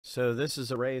So this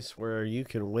is a race where you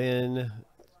can win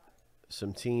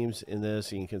some teams in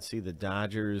this, and you can see the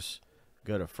Dodgers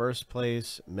go to first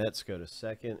place, Mets go to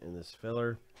second in this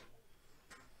filler.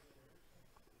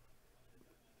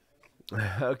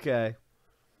 Okay.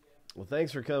 Well,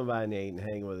 thanks for coming by, Nate, and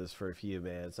hanging with us for a few,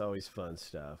 man. It's always fun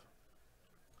stuff.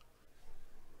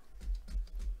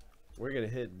 We're going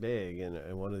to hit big in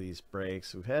one of these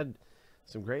breaks. We've had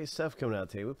some great stuff coming out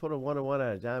today. We put a 1-1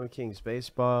 out of Diamond Kings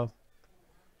baseball.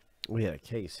 We had a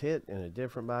case hit in a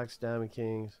different box, Diamond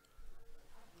Kings.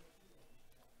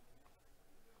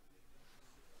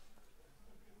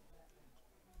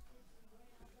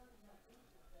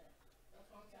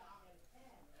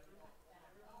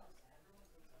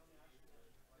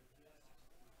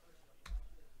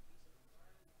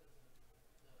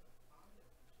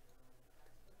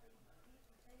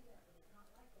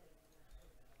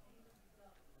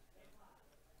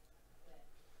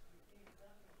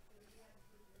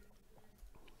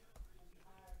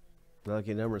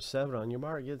 Lucky number 7 on your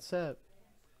mark. Get set.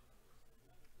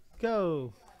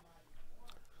 Go.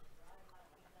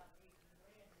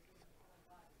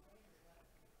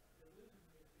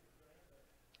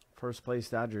 First place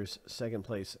Dodgers, second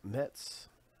place Mets.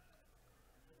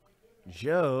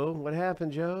 Joe, what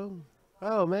happened, Joe?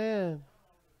 Oh, man.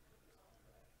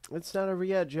 It's not over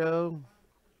yet, Joe.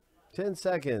 10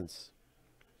 seconds.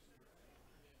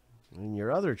 And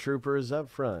your other trooper is up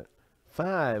front.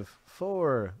 5,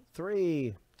 4,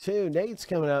 3, 2. Nate's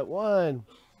coming up. 1.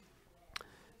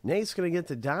 Nate's going to get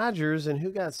the Dodgers, and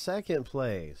who got second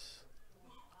place?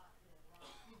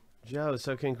 Joe,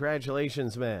 so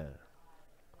congratulations, man.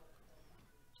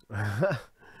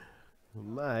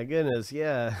 My goodness,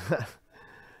 yeah.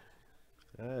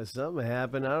 Something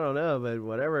happened. I don't know, but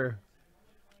whatever.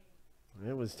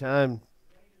 It was time.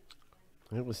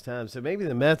 It was time. So maybe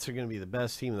the Mets are going to be the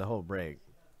best team in the whole break.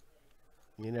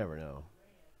 You never know.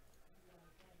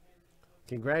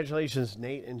 Congratulations,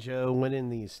 Nate and Joe, winning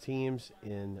these teams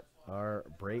in our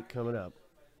break coming up.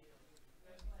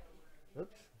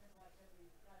 Oops.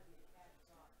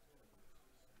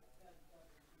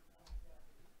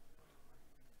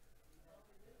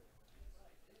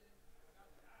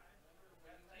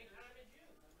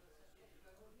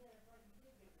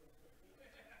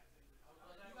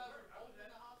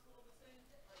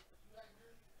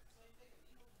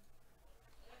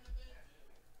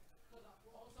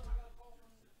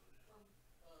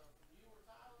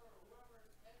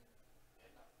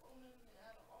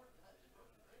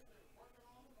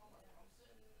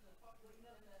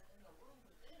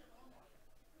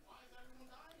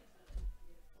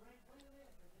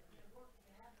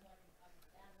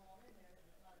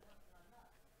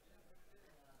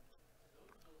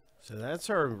 So that's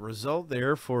our result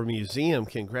there for Museum.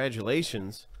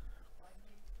 Congratulations.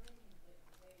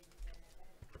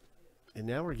 And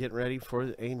now we're getting ready for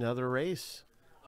another race.